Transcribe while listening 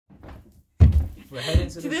We're heading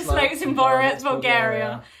to the slopes in Borovets,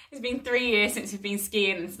 Bulgaria. It's been 3 years since we've been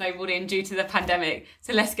skiing and snowboarding due to the pandemic,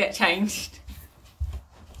 so let's get changed.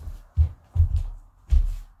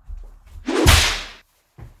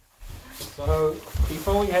 So,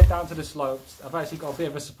 before we head down to the slopes, I've actually got a bit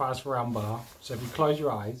of a surprise for Amber. So if you close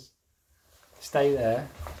your eyes, stay there.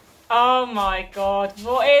 Oh my god,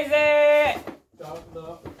 what is it? Don't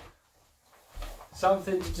look.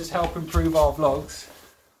 Something to just help improve our vlogs.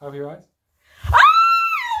 Over your eyes. Oh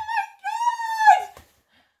my god!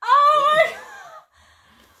 Oh my god!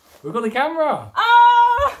 We've got the camera!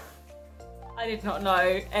 Oh! I did not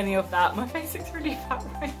know any of that. My face looks really fat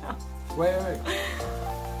right now. Wait.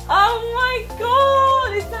 Oh my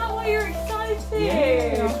god! Is that why you're excited?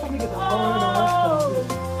 Yeah, I was trying to get the phone oh,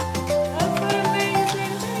 that's so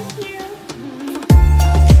amazing, thank you.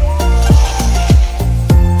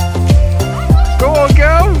 Go on,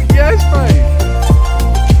 girl! Yes, mate!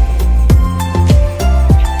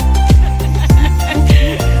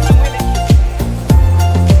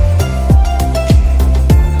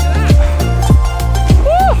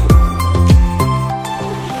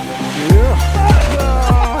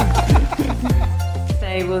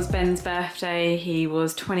 Today was Ben's birthday. He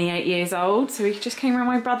was 28 years old, so we just came around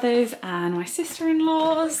my brother's and my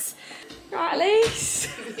sister-in-law's. Right, Elise?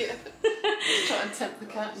 Yeah. Try and tempt the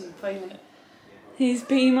cat and play it. Here's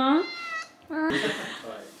Beamer.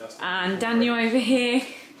 And Daniel over here.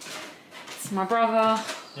 It's my brother.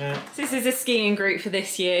 Yeah. So this is a skiing group for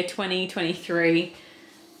this year, 2023.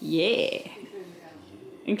 Yeah.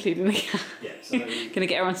 Including the cat. Gonna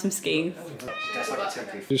get her on some skis.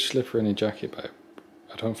 Just slip her in a jacket, babe.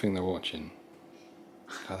 I don't think they're watching.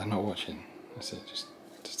 No, they're not watching. That's it. Just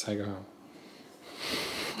take her home.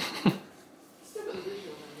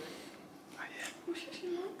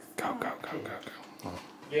 Go. Oh.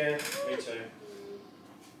 Yeah, me too.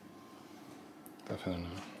 Definitely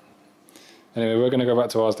not. Anyway, we're gonna go back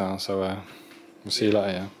to ours now, so we'll see you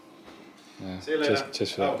later. Yeah. See you later.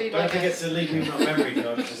 Cheers for that. that. Don't forget to leave me my memory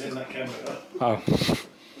card, which is in that camera. Oh.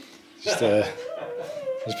 Just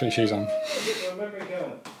put your shoes on. Get my memory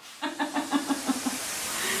card.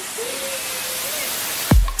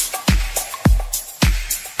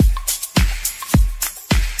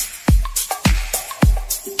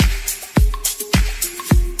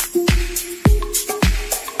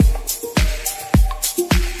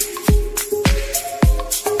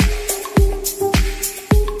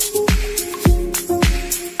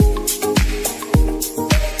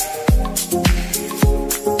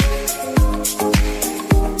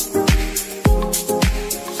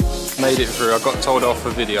 Made it through. I got told off for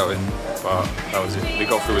videoing, but that was it. We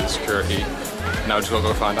got through with the security. Now we just gotta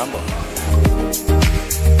go find Amber.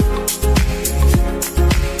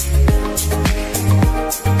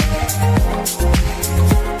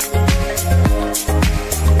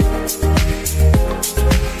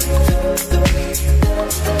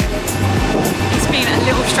 It's been a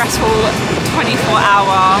little stressful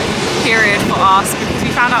 24-hour period for us because we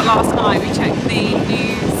found out last night, we checked the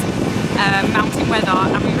news mountain weather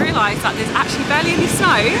and we realised that there's actually barely any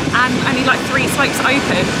snow and only like 3 slopes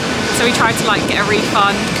open. So we tried to like get a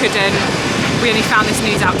refund, couldn't. We only found this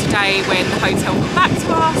news out today when the hotel got back to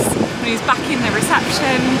us. We was back in the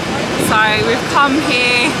reception. So we've come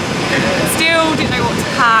here, still didn't know what to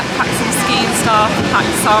pack, packed some skiing stuff,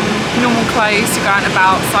 packed some normal clothes to go out and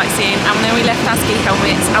about sightseeing, and then we left our ski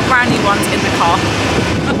helmets, our brand new ones, in the car.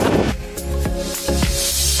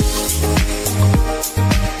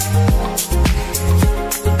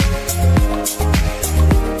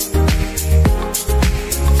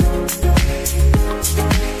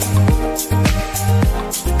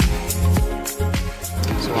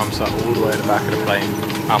 I'm sat all the way at the back of the plane.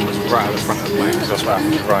 Amber's right at the front of the plane because that's what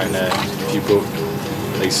happens right in there. If you book,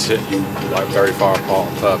 they sit you like very far apart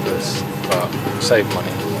on purpose, but save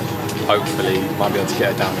money. Hopefully, might be able to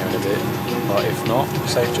get her down here in a bit. But if not,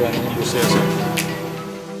 safe journey. We'll see you soon.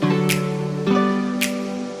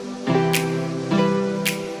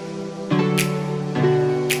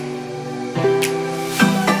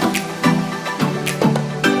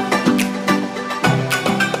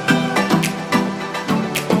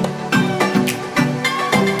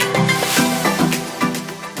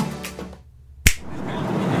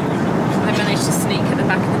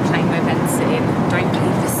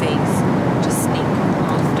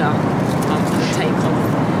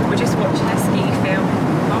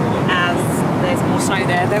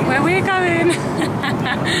 Than where we're going.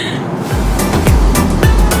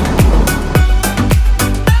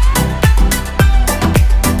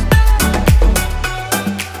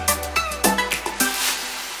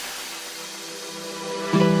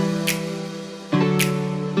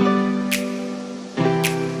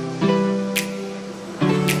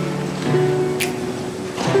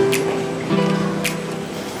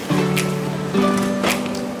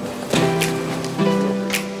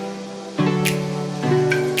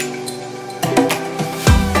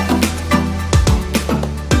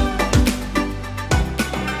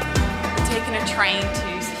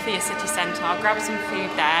 I'll grab some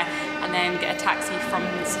food there and then get a taxi from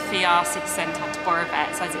Sofia city centre to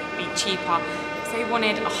Borovets as it would be cheaper. So they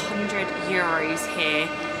wanted €100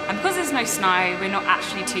 here. And because there's no snow, we're not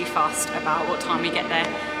actually too fussed about what time we get there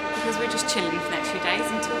because we're just chilling for the next few days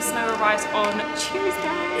until snow arrives on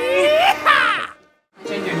Tuesday.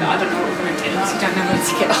 Genuinely, I don't know what we're going to do, so I don't know where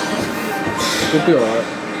to get off. We'll be alright.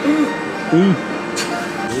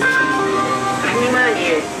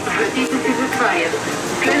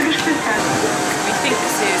 We think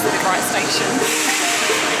this is the right station.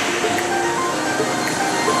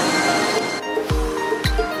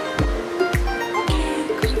 Okay,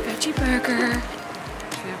 got a veggie burger.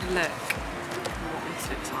 Should we have a look at what this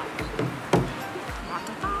looks like?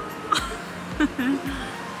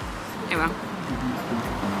 Here we are.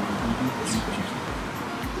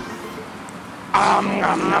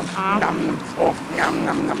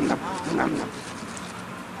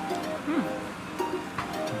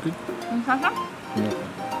 Good.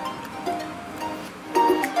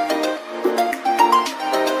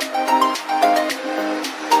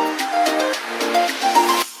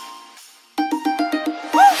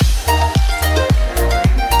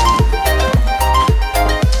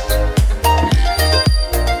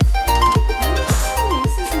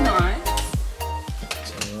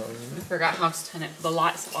 Forgot how to turn it. The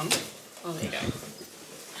lights on. Oh, there you go.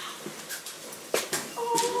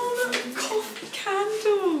 Oh, look, coffee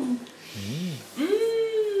candle.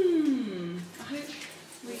 I hope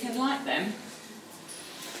we can light them.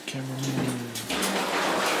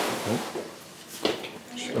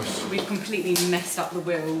 We've completely messed up the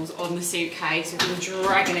wheels on the suitcase. We've been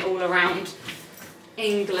dragging it all around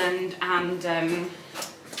England and oh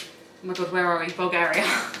my god, where are we? Bulgaria.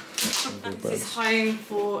 This is home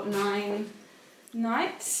for 9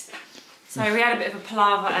 nights. So we had a bit of a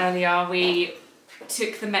palaver earlier. We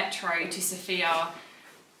took the metro to Sofia,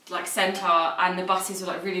 like centre, and the buses were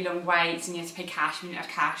like really long waits and you had to pay cash. We didn't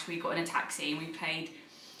have cash. We got in a taxi and we paid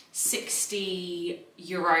 €60.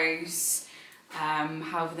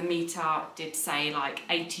 However, the meter did say like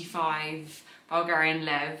 85 Bulgarian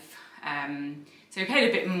lev. So we paid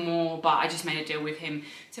a bit more, but I just made a deal with him.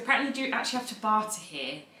 So apparently you do actually have to barter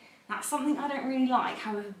here. That's something I don't really like.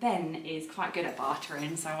 However, Ben is quite good at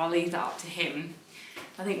bartering, so I'll leave that up to him.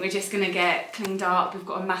 I think we're just gonna get cleaned up. We've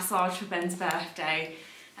got a massage for Ben's birthday,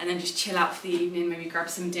 and then just chill out for the evening, maybe grab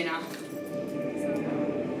some dinner.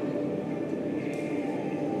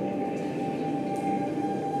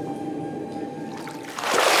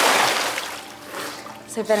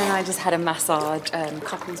 So Ben and I just had a massage,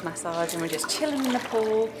 couples massage, and we're just chilling in the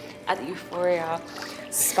pool at the Euphoria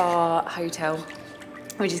Spa Hotel.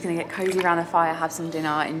 We're just gonna get cozy around the fire, have some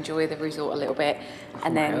dinner, enjoy the resort a little bit,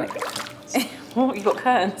 and then... What, you got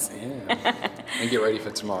curtains? Yeah. And get ready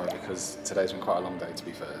for tomorrow because today's been quite a long day, to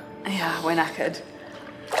be fair. Yeah, we're knackered.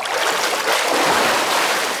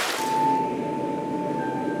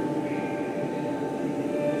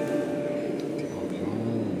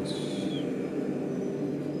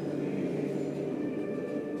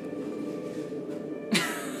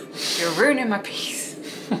 You're ruining my peace.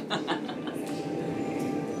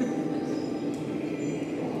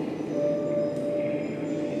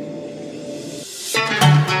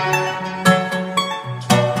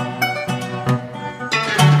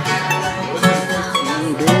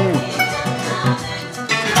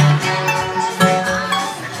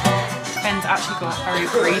 Very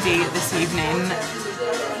greedy this evening.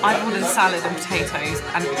 I've ordered salad and potatoes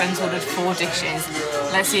and Ben's ordered 4 dishes.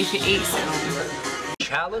 Let's see if he eats it all.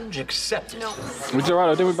 Challenge accepted. No. We did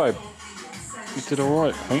alright, didn't we, babe? We did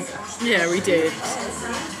alright, I think. Yeah, we did.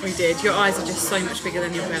 We did. Your eyes are just so much bigger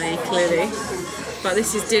than your belly, clearly. But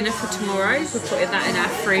this is dinner for tomorrow. We're putting that in our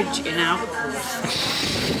fridge, in our...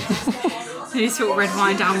 You spilled red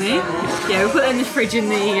wine down me. Yeah, we'll put it in the fridge in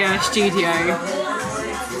the studio.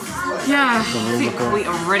 Yeah, I think we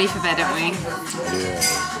are ready for bed, aren't we? Yeah.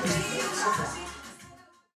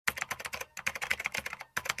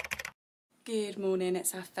 Good morning,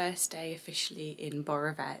 it's our first day officially in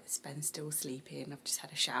Borovets. Ben's still sleeping, I've just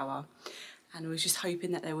had a shower. And we was just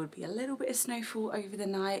hoping that there would be a little bit of snowfall over the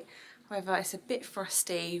night. However, it's a bit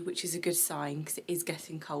frosty, which is a good sign because it is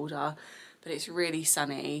getting colder. But it's really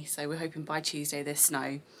sunny, so we're hoping by Tuesday there's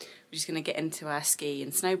snow. We're just going to get into our ski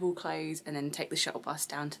and snowball clothes and then take the shuttle bus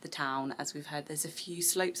down to the town. As we've heard, there's a few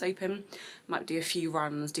slopes open. Might do a few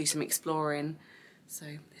runs, do some exploring. So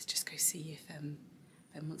let's just go see if Ben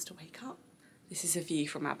wants to wake up. This is a view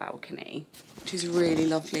from our balcony, which is really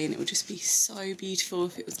lovely, and it would just be so beautiful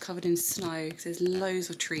if it was covered in snow because there's loads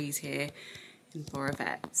of trees here in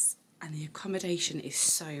Borovets. And the accommodation is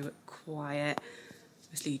so quiet.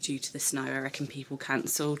 Obviously due to the snow, I reckon people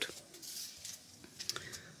cancelled.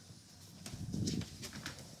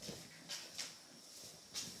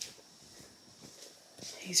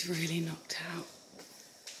 He's really knocked out.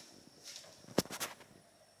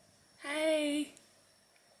 Hey.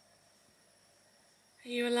 Are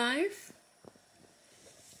you alive?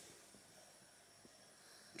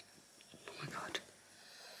 Oh my God.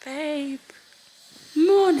 Babe.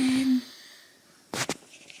 Morning. Do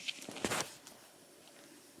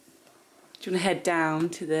you want to head down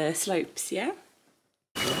to the slopes, yeah?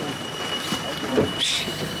 Oh, shit.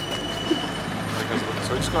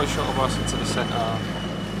 So we just got a shot of us into the centre,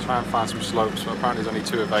 try and find some slopes, but apparently there's only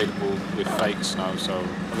 2 available with fake snow, so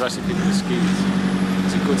there's actually people with skis.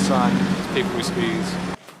 It's a good sign, there's people with skis.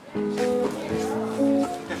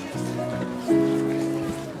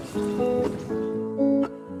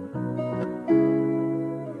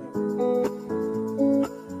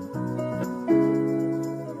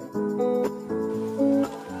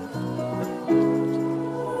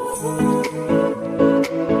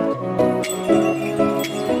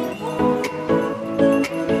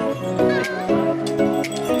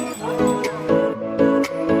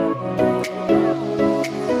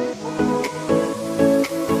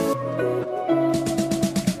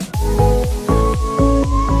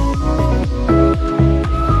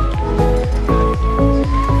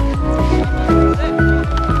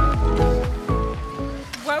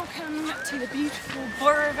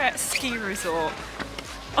 Borovets ski resort.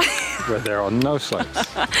 Where there are no slopes.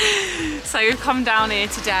 So we've come down here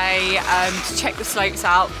today to check the slopes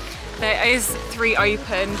out. There is 3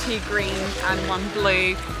 open, 2 green and 1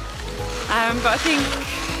 blue. But I think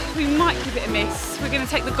we might give it a miss. We're going to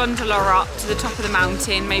take the gondola up to the top of the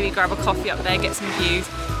mountain, maybe grab a coffee up there, get some views,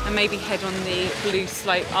 and maybe head on the blue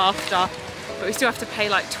slope after. But we still have to pay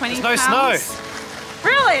like £20. There's no snow.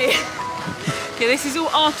 Really? Yeah, this is all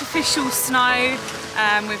artificial snow.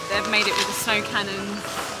 They've made it with the snow cannons.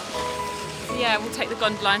 So yeah, we'll take the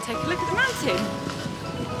gondola and take a look at the mountain.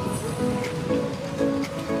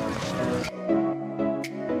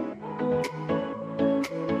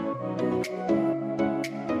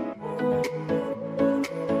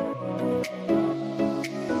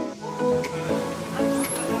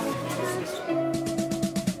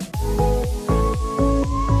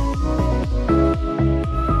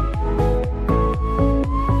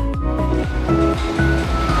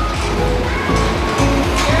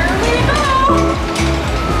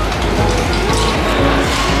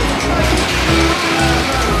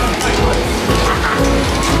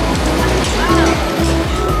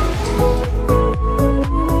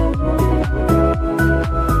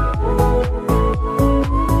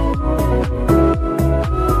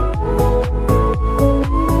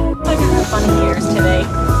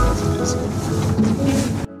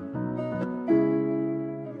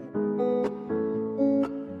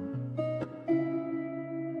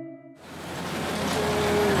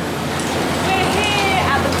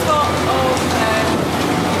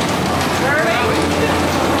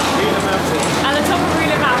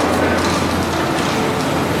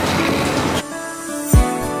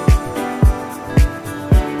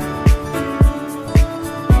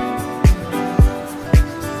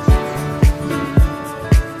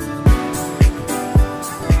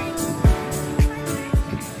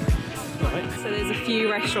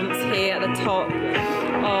 Restaurants here at the top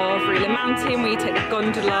of Rila Mountain where you take the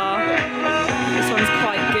gondola. This one's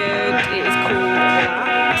quite good. It is called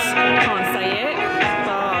Borovets. Can't say it,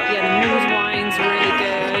 but yeah, the mulled wine's really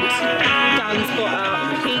good. Dan's got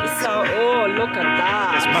a pizza. Oh, look at that!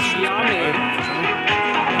 It's yummy.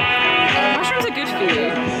 Mushrooms are good for you.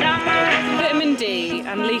 Vitamin D,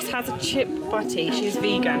 and Lise has a chip butty. She's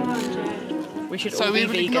vegan. We should all be vegan. So we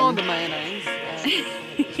would ignore the mayonnaise.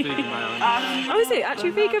 Vegan mayo. Oh, is it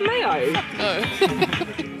actually vegan mayo? No.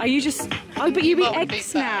 Are you just... Oh, but you eat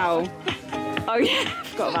eggs now. Oh yeah,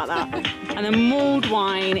 forgot about that. And the mulled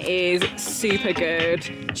wine is super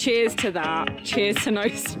good. Cheers to that. Cheers to no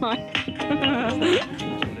smoke.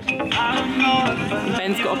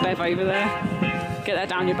 Ben's got a bev over there. Get that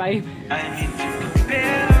down your babe.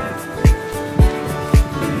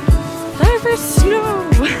 Over snow.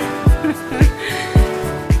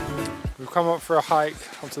 We've come up for a hike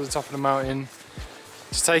up to the top of the mountain,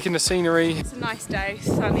 just taking the scenery. It's a nice day,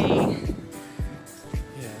 sunny.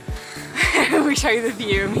 Yeah. We show you the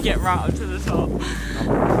view and we get right up to the top.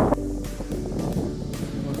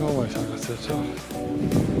 We've always up to the top.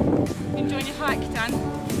 Enjoying your hike, Dan?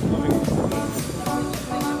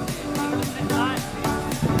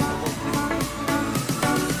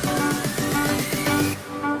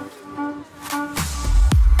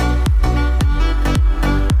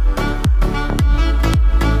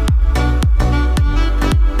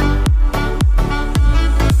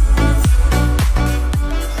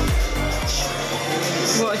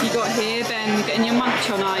 What have you got here, Ben? Getting your money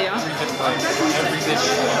Chonaya. Every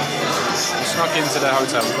digit. We snuck into the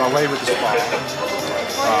hotel. We got away with the spa.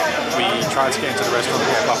 We tried to get into the restaurant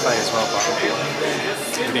and get a buffet as well, but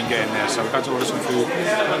we didn't get in there. So we had to order some food.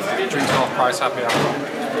 Drinks off price, happy hour.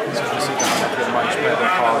 So you can see that we get much better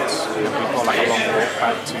cards. We've got like a long walk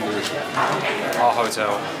back to our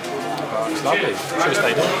hotel. It's lovely. Should have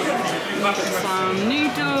stayed in. Some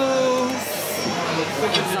noodles,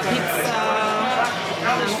 some pizza,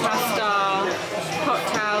 and pasta,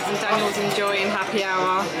 cocktails, and Daniel's enjoying happy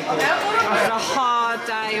hour. After a hard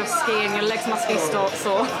day of skiing, your legs must be sore.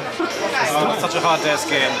 Oh, such a hard day of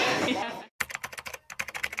skiing. Yeah.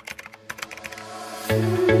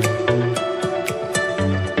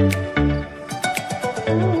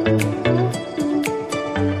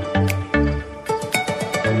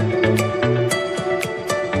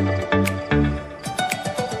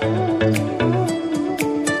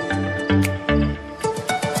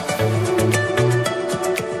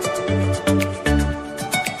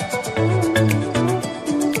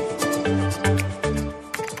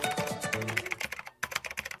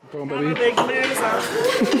 Go on, baby. Big loser. I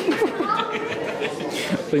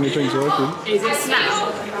think the drink's working. Is it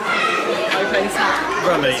snap? Open snap.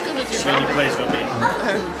 Rummy. When you plays Rummy. I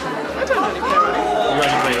don't really care. You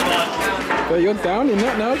only play Rummy. But you're down in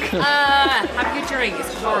that now? Have a good drink,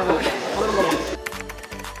 it's horrible.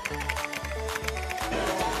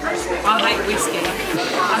 I hate whiskey.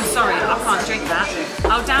 I'm sorry, I can't drink that.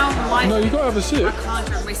 I'll down wine. No, you gotta have a sip. I can't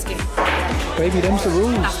drink whiskey. Baby, them's the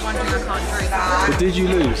rules. That's one thing I can't drink. But did you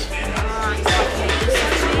lose?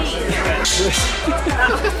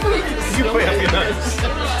 You put it up your nose.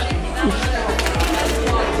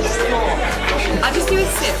 I just do a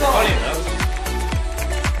sip.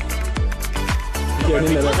 You're getting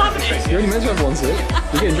in there like, you're only meant to have one sip.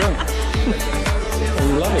 You're getting drunk. And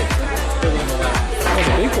you love it. That's a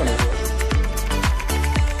big one as well.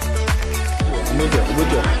 I'm with you, I'm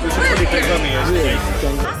with you.